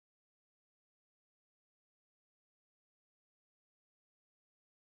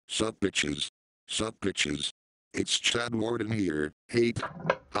Sup bitches. Sup bitches. It's Chad Warden here. Hate.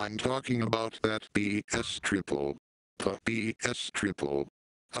 I'm talking about that BS triple. BS triple.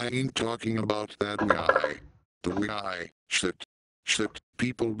 I ain't talking about that Wii. The Wii. Shit. Shit.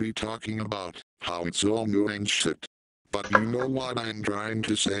 People be talking about how it's all new and shit. But you know what I'm trying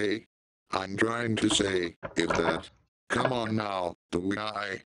to say? I'm trying to say is that, come on now, the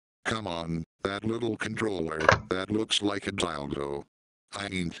Wii. Come on, that little controller that looks like a dildo. I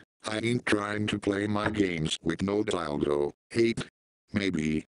ain't trying to play my games with no dildo. Hate.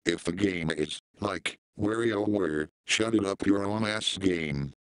 Maybe, if the game is, like, WarioWare, shut it up your own ass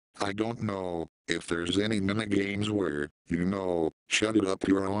game. I don't know if there's any minigames where, shut it up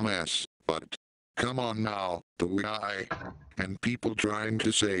your own ass, but come on now, the Wii. And people trying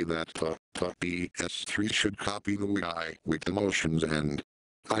to say that the PS3 should copy the Wii with the motions and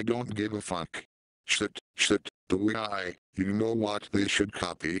I don't give a fuck. Shit, the Wii, you know what they should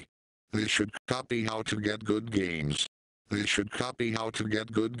copy? They should copy how to get good games. They should copy how to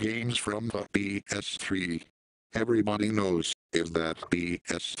get good games from the PS3. Everybody knows is that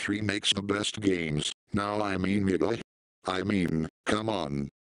PS3 makes the best games. Now I mean Nigguh. I mean, come on.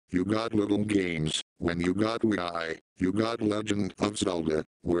 You got little games, when you got Wii, you got Legend of Zelda,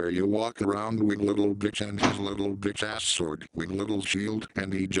 where you walk around with little bitch and his little bitch ass sword with little shield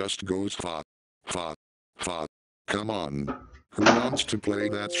and he just goes fa, fa, fa. Come on. Who wants to play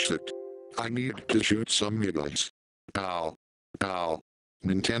that shit? I need to shoot some Nigguhs. Ow. Ow.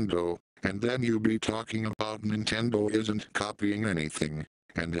 Nintendo, and then you be talking about Nintendo isn't copying anything,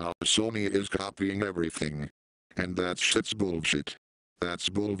 and how Sony is copying everything. And that shit's bullshit. That's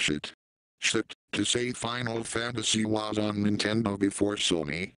bullshit. Shit, to say Final Fantasy was on Nintendo before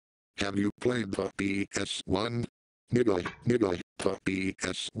Sony. Have you played the PS1? Nigguh, the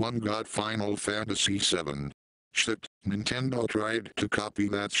PS1 got Final Fantasy 7. Shit, Nintendo tried to copy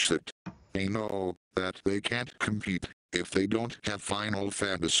that shit. They know that they can't compete if they don't have Final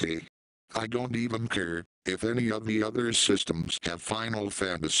Fantasy. I don't even care if any of the other systems have Final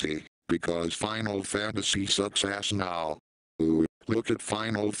Fantasy, because Final Fantasy sucks ass now. Ooh, look at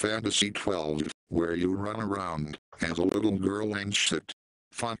Final Fantasy 12, where you run around as a little girl and shit.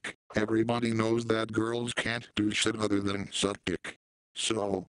 Fuck, everybody knows that girls can't do shit other than suck dick.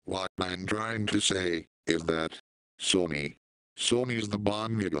 So, what I'm trying to say is that Sony's the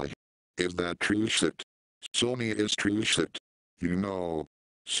bomb nigga. Is that true shit? Sony is true shit. You know.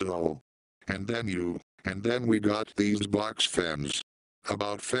 So. And then we got these box fans.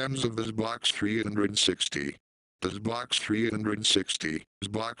 About fans of this box 360. This box 360, this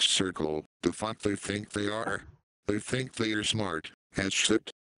box circle, the fuck they think they are? They think they are smart, as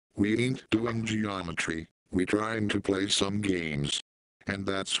shit. We ain't doing geometry, we trying to play some games. And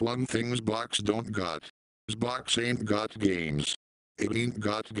that's one thing box don't got. Box ain't got games. It ain't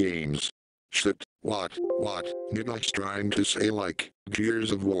got games. Shit, what, Nigguh's trying to say like,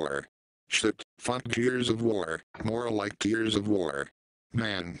 Gears of War. Shit, fuck Gears of War, more like Gears of War.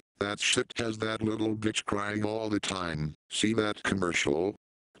 Man, that shit has that little bitch crying all the time. See that commercial?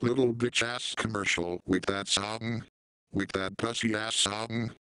 Little bitch ass commercial with that song? With that pussy ass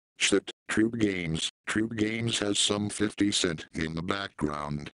song? Shit, True Games has some 50 Cent in the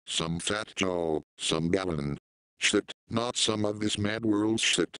background, some Fat Joe, some BALLIN. Shit, not some of this Mad World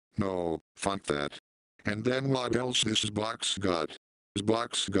shit, no, fuck that. And then what else this box got? This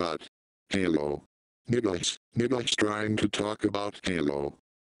box got Halo. Nigguh's trying to talk about Halo.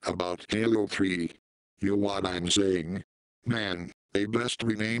 About Halo 3. You what I'm saying? Man, they best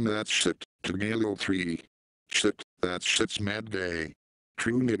rename that shit to Halo 3. Shit, that shit's mad gay.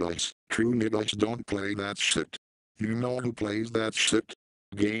 True nigguhs don't play that shit. You know who plays that shit?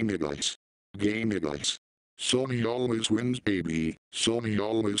 Gay nigguhs. Sony always wins, baby. Sony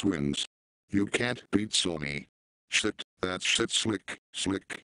always wins. You can't beat Sony. Shit, that shit's slick.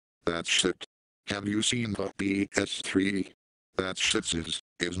 That shit. Have you seen the PS3? That shit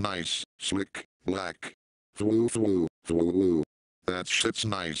is nice, slick, black. FWOOO. That shit's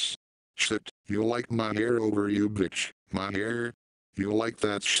nice. Shit, you like my hair over you bitch. My hair? You like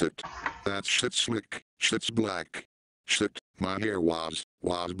that shit. That shit's slick, shit's black. Shit, my hair was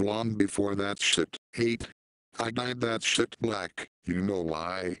blonde before that shit. Hate. I dyed that shit black, you know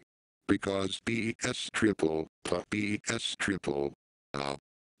why? Because BS triple, BS triple.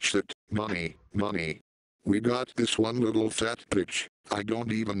 Shit, money. We got this one little fat bitch, I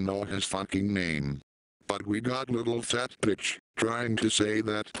don't even know his fucking name. But we got little fat bitch, trying to say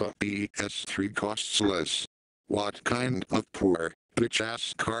that the PS3 costs less. What kind of poor,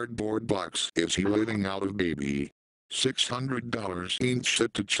 bitch-ass cardboard box is he living out of, baby? $600 ain't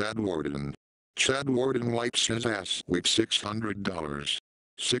shit to Chad Warden. Chad Warden wipes his ass with $600.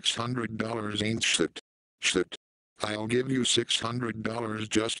 $600 ain't shit. Shit. I'll give you $600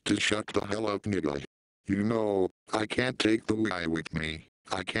 just to shut the hell up, nigga. You know, I can't take the Wii with me.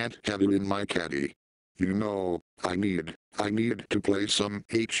 I can't have it in my caddy. You know, I need to play some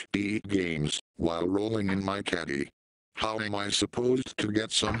HD games while rolling in my caddy. How am I supposed to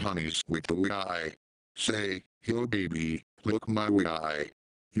get some honeys with the Wii? Say, yo baby, look my Wii.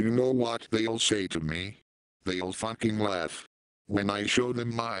 You know what they'll say to me? They'll fucking laugh. When I show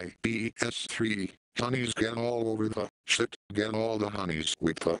them my PS3, honeys get all over the shit, get all the honeys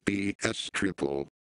with the PS triple.